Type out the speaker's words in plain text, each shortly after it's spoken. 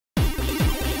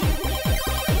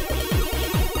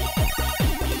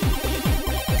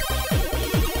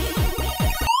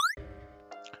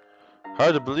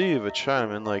Hard to believe a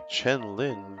Chinaman like Chen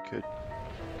Lin could.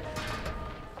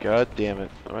 God damn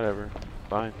it. Whatever.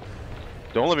 Fine.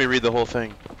 Don't let me read the whole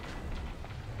thing.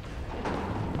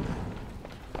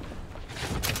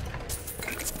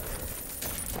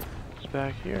 It's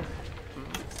back here.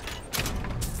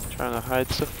 Trying to hide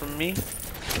stuff from me.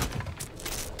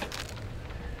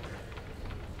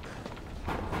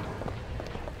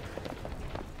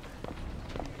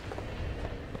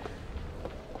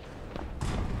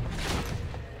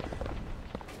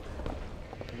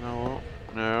 No,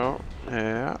 no,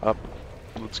 yeah, up.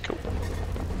 Let's go.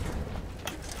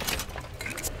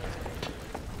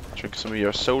 Drink some of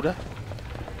your soda.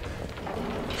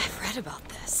 I've read about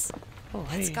this. Oh,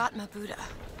 hey. It's Gautama Buddha.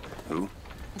 Who?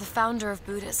 The founder of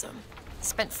Buddhism.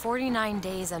 Spent 49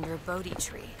 days under a Bodhi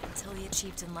tree until he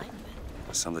achieved enlightenment.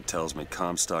 Something tells me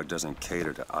Comstock doesn't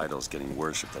cater to idols getting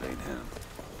worshipped that ain't him.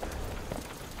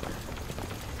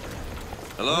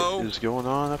 Hello? What is going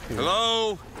on up here?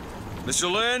 Hello?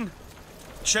 Mr. Lin?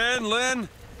 Chen Lin?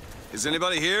 Is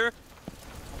anybody here?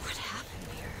 What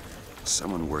happened here?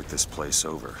 Someone worked this place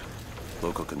over.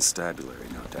 Local constabulary,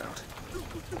 no doubt.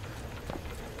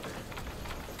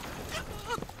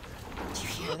 Do you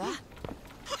hear that?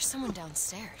 There's someone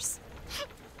downstairs.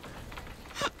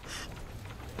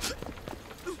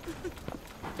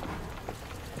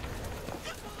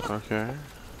 Okay.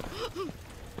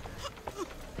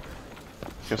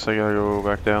 Guess I gotta go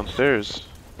back downstairs.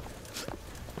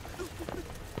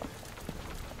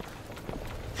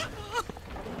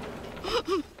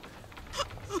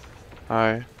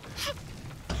 Hi.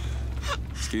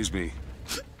 Excuse me.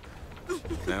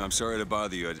 Now, I'm sorry to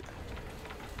bother you.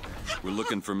 We're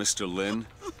looking for Mr. Lin.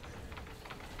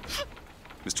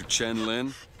 Mr. Chen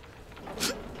Lin?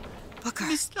 Booker.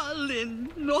 Mr. Lin,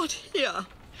 not here.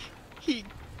 He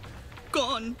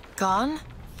gone. Gone?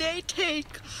 They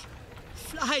take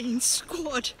flying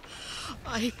squad.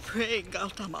 I pray,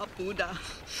 Gautama Buddha.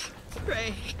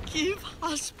 Pray, give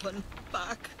husband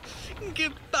back.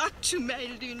 Give back to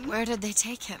my Lin. Where did they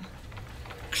take him?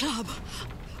 Club.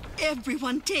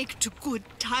 Everyone take to good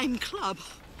time club.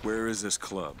 Where is this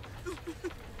club?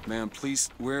 Ma'am, please,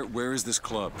 where is this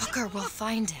club? Booker, we'll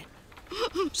find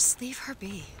it. Just leave her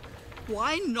be.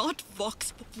 Why not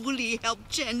Vox Populi help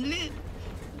Chen Lin?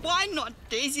 Why not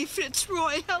Daisy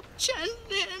Fitzroy help Chen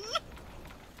Lin?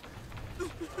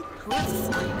 Who are the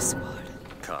flying squad?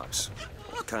 Cops.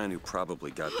 The kind who probably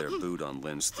got their boot on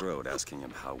Lin's throat asking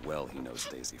him how well he knows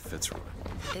Daisy Fitzroy.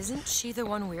 Isn't she the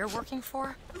one we're working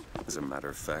for? As a matter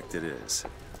of fact, it is.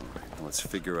 All right, now let's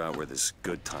figure out where this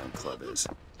good time club is.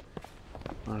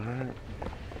 Alright.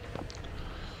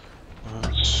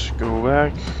 Let's go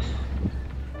back.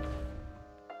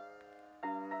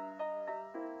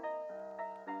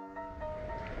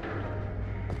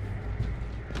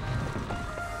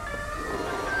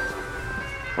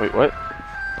 Wait, what?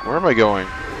 Where am I going?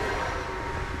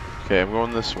 Okay, I'm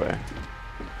going this way.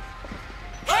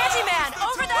 Handyman,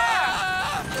 over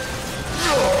there!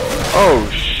 Oh,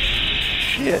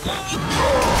 shit.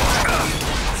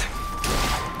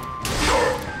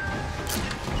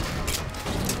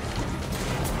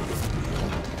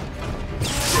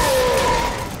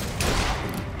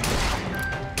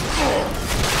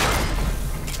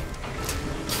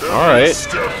 Alright.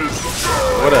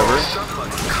 Whatever.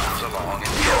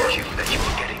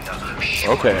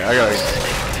 Okay, I gotta...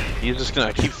 He's just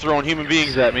gonna keep throwing human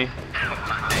beings at me.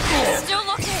 Still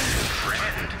looking!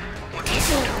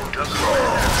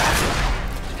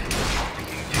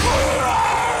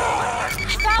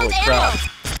 Found Holy crap.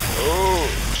 ammo!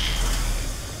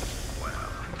 Well,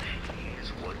 here's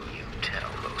what you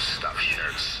tell those stuffed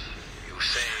shirts. You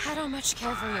say I don't much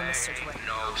care for you, Mr. Dwight.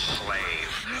 no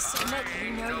slave. I must admit,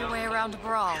 you know your way around a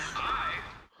brawl.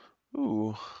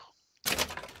 Ooh.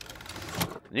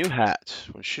 New hat.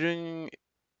 When shooting,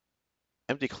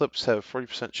 empty clips have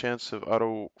 40% chance of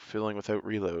auto-filling without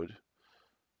reload.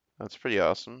 That's pretty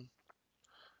awesome.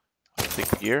 I'll take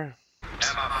the gear. I'm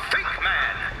a fake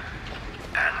man,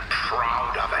 and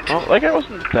proud of it. Well, like it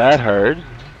wasn't that hard.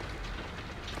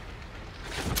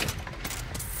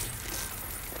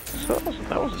 So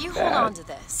that wasn't You bad. hold on to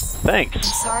this. Thanks. I'm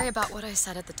sorry about what I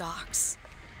said at the docks.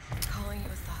 Calling you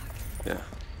a thug. Yeah.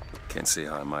 Can't see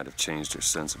how I might have changed your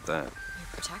sense of that. You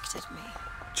protected me.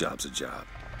 Job's a job.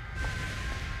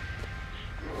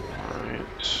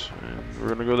 Alright, and we're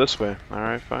gonna go this way.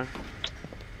 Alright, fine.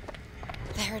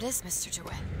 There it is, Mr.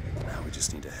 DeWitt. Now we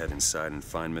just need to head inside and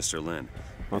find Mr. Lin.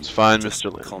 Let's find Just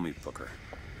Mr. Lin. Call me Booker.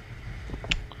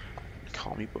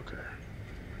 Call me Booker.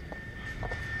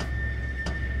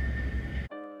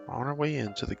 On our way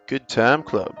into the Good Time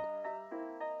Club.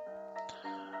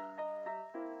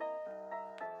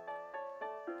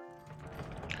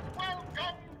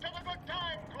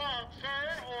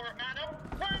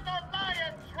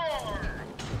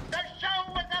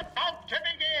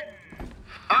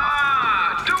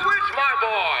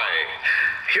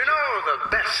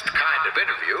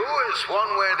 one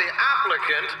where the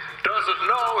applicant doesn't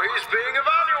know he's being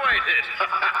evaluated.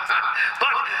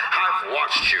 But I've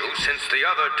watched you since the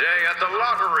other day at the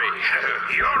lottery.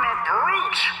 You're a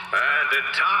brute. And in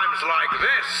times like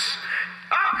this,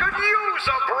 I could use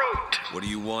a brute. What do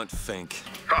you want, Fink?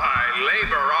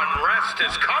 Labor unrest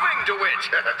is coming to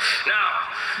it. Now,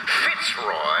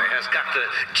 Fitzroy has got the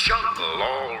jungle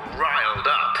all riled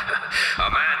up. A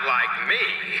man like me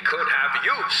could have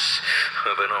use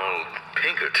of an old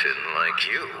Pinkerton like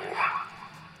you.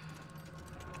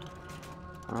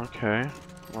 Okay.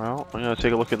 Well, I'm gonna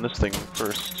take a look at this thing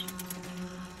first.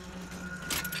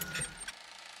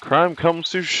 Crime comes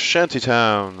to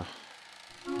Shantytown.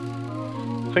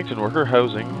 Finkton worker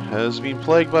housing has been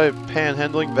plagued by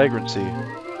panhandling vagrancy.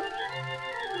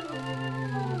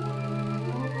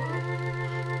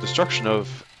 Destruction of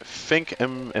Fink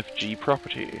MFG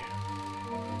property.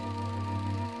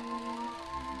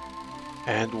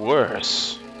 And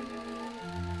worse.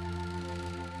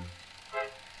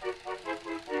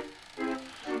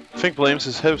 Fink blames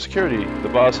his head of security. The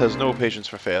boss has no patience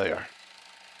for failure.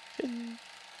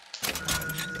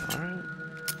 Alright.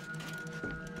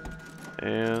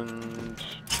 And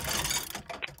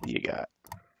what do you got?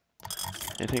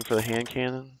 Anything for the hand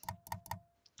cannon?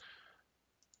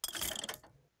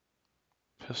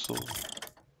 Pistol.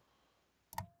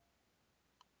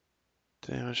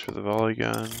 Damage for the volley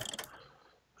gun.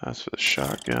 That's for the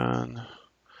shotgun.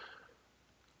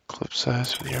 Clip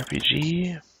size for the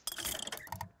RPG.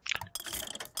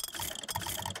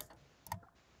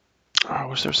 Oh, I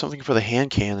wish there was something for the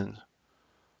hand cannon.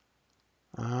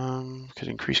 Could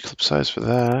increase clip size for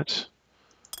that.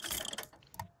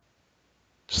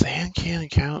 Does the hand cannon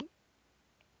count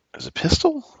as a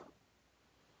pistol?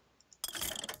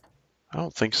 I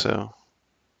don't think so.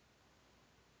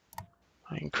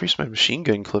 I increased my machine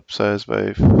gun clip size by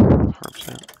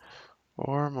 100%.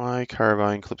 Or my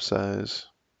carbine clip size.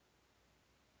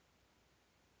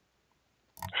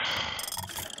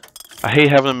 I hate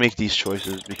having to make these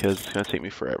choices because it's going to take me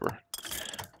forever.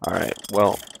 Alright,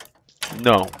 well,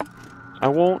 no. I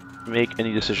won't make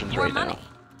any decisions right now.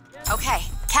 Okay,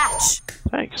 catch.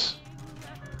 Thanks.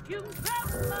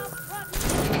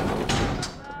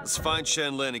 Let's find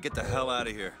Shenlin and get the hell out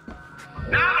of here.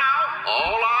 Now,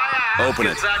 all I ask Open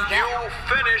is it. that you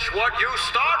finish what you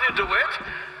started to it.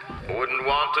 Wouldn't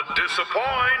want to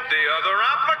disappoint the other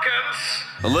applicants.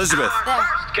 Elizabeth. Our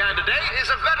first candidate is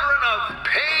a veteran of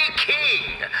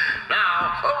Peking.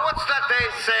 Now, what's that they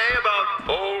say about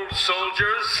old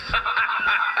soldiers?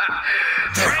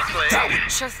 Frankly,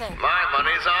 Sure thing. my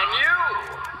money's on you.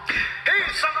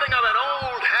 He's something of an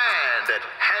old hand at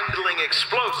handling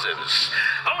explosives.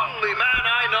 Only man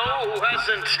I know who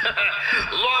hasn't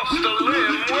lost a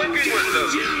limb working with them.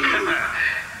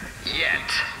 Yet.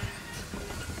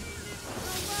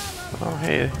 Oh,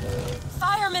 hey.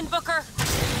 Fireman Booker.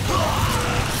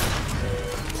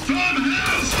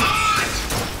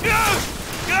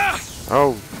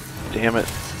 Oh, damn it.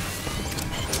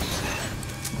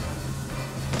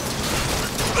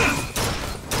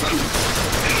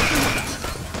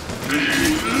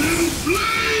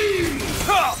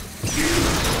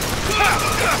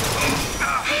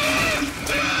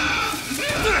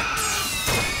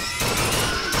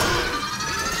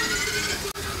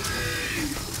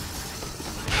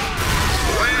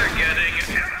 We're getting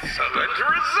excellent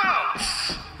results.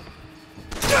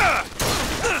 That's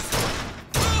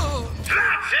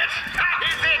it. That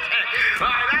is it.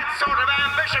 Why, that sort of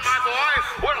ambition, my boy,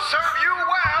 will serve you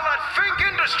well at Fink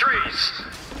Industries.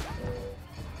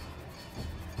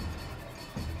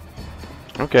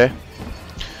 Okay.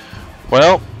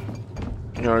 Well,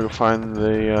 I'm gonna go find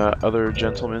the other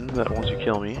gentleman that wants to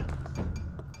kill me.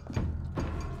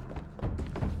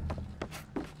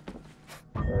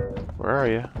 Where are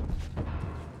you?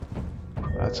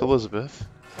 That's Elizabeth.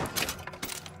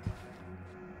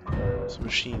 It's a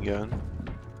machine gun.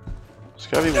 There's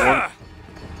gotta be one.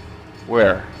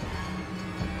 Where?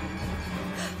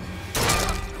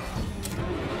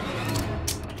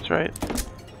 That's right.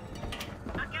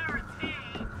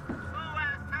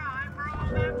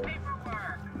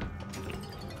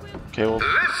 Okay, well,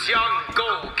 This young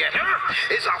go-getter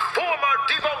is a former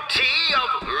devotee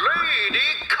of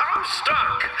Lady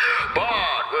Comstock.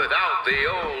 But without the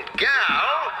old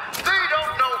gal, they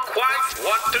don't know quite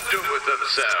what to do with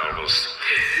themselves.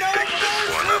 Pick this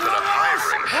one up at a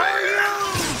hiring fair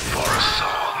for a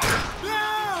song.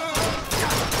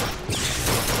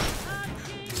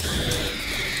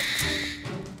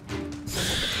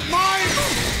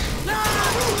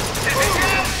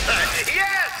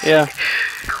 Yes! yeah.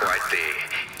 Quite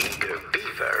the eager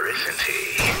beaver, isn't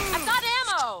he? I've got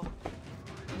ammo.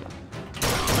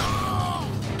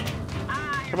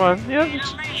 on. Yeah,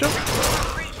 just jump.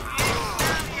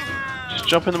 Just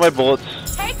jump into my bullets.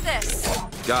 Take this.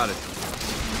 Got it.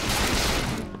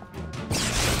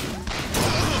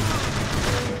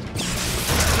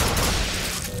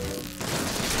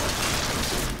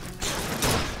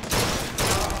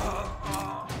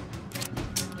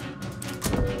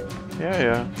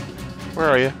 Yeah. Where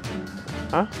are you?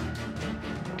 Huh?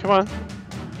 Come on.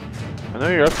 I know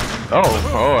you're up.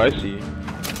 Oh, I see.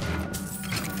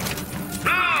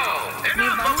 Now,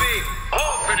 enough of the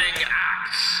opening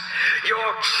acts.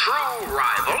 Your true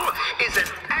rival is an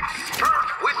expert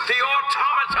with the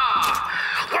automata.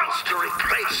 Wants to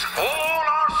replace all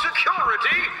our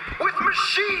security with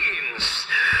machines.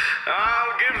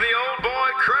 I'll give the old boy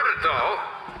credit, though.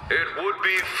 It would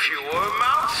be fewer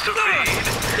mouths to feed.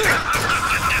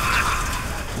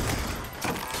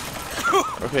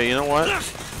 Okay, you know what?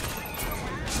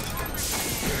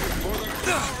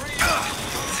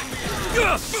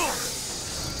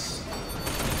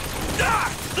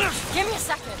 Give me a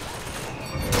second.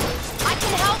 I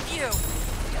can help you.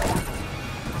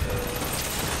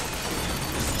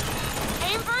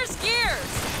 Aim for his gears.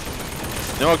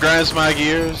 You know what grinds my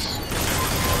gears?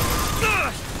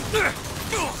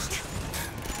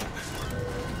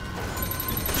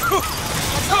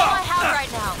 That's all I have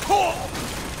right now.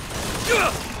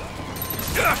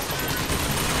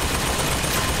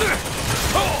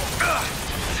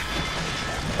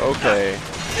 Okay.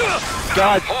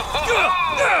 God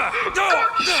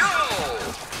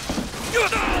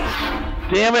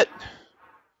damn it!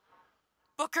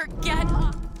 Booker, get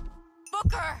up.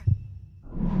 Booker.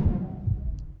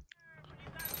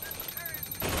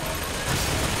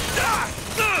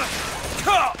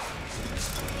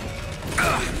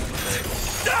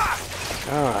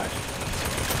 God.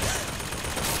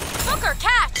 Booker,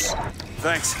 catch.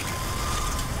 Thanks.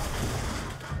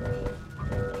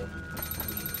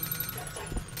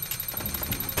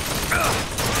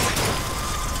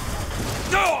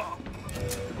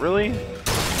 Really?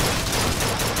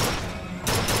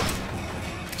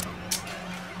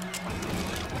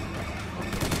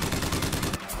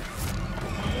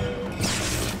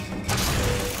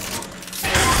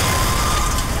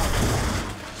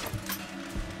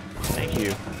 Thank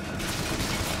you.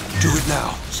 Do it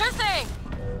now. Sure thing.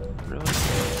 Really?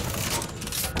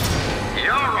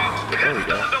 You're a There we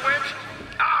go. pistol, DeWitt.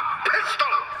 A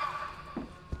pistol.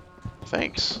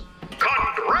 Thanks.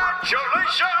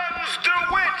 Congratulations,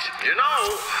 DeWitt! You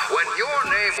know, when your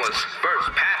name was first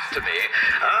passed to me,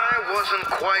 I wasn't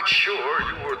quite sure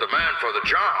you were the man for the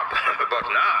job. But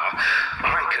now,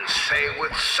 I can say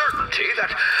with certainty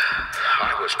that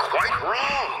I was quite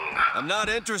wrong. I'm not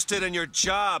interested in your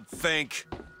job, Fink.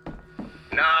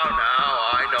 Now,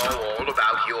 I know all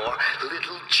about your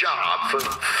little job for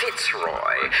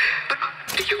Fitzroy. But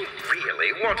do you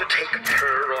really want to take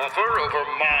her offer over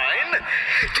mine?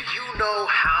 Do you know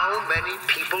how many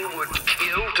people would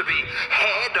kill to be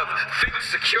head of Fitz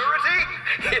Security?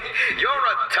 You're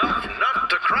a tough nut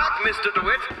to crack, Mr.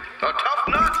 DeWitt. A tough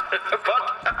nut. But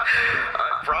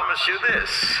I promise you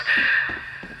this.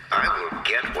 I will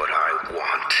get what I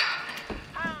want.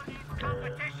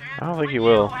 I don't think he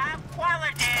will.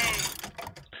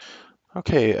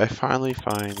 Okay, I finally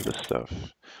find the stuff.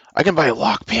 I can buy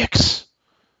lockpicks!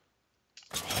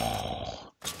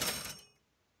 Oh.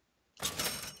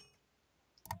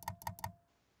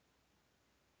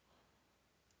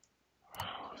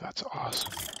 Oh, that's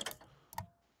awesome.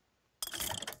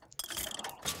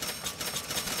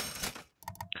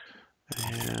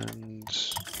 And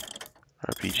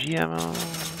RPG ammo.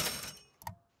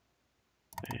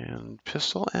 And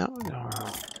pistol ammo.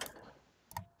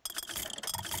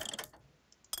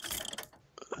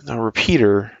 No,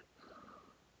 repeater.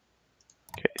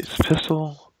 Okay, it's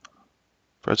pistol.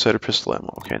 Broadside or pistol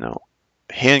ammo. Okay, no.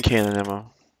 Hand cannon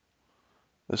ammo.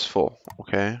 Is full.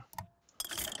 Okay.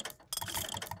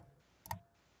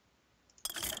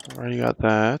 Already got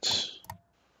that.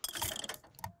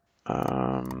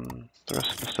 The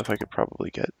rest of the stuff I could probably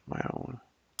get my own.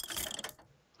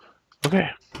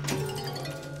 Okay.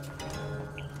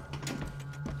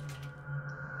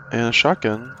 And a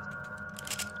shotgun.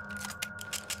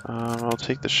 I'll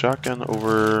take the shotgun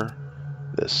over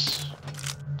this.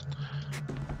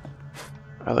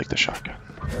 I like the shotgun.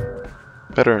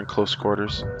 Better in close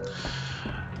quarters.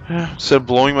 Yeah, instead of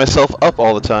blowing myself up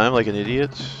all the time like an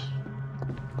idiot.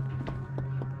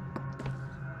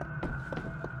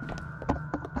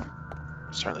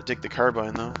 Starting to dig the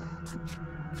carbine though.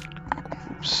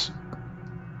 Oops.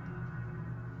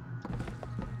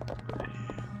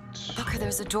 Booker,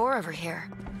 there's a door over here.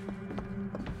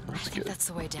 I That's think good. that's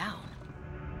the way down.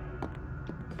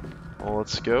 Well,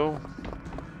 let's go.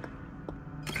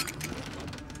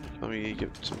 let me get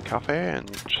some coffee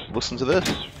and just listen to this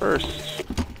first.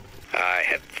 I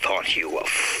had thought you a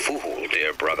fool,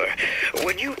 dear brother,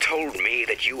 when you told me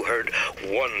that you heard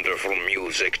wonderful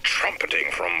music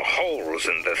trumpeting from holes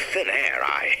in the thin air.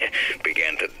 I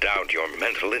began to doubt your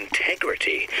mental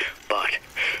integrity. But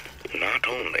not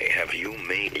only have you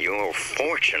made your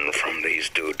fortune from these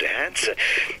doodads,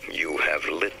 you have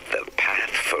lit the path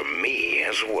for me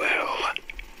as well.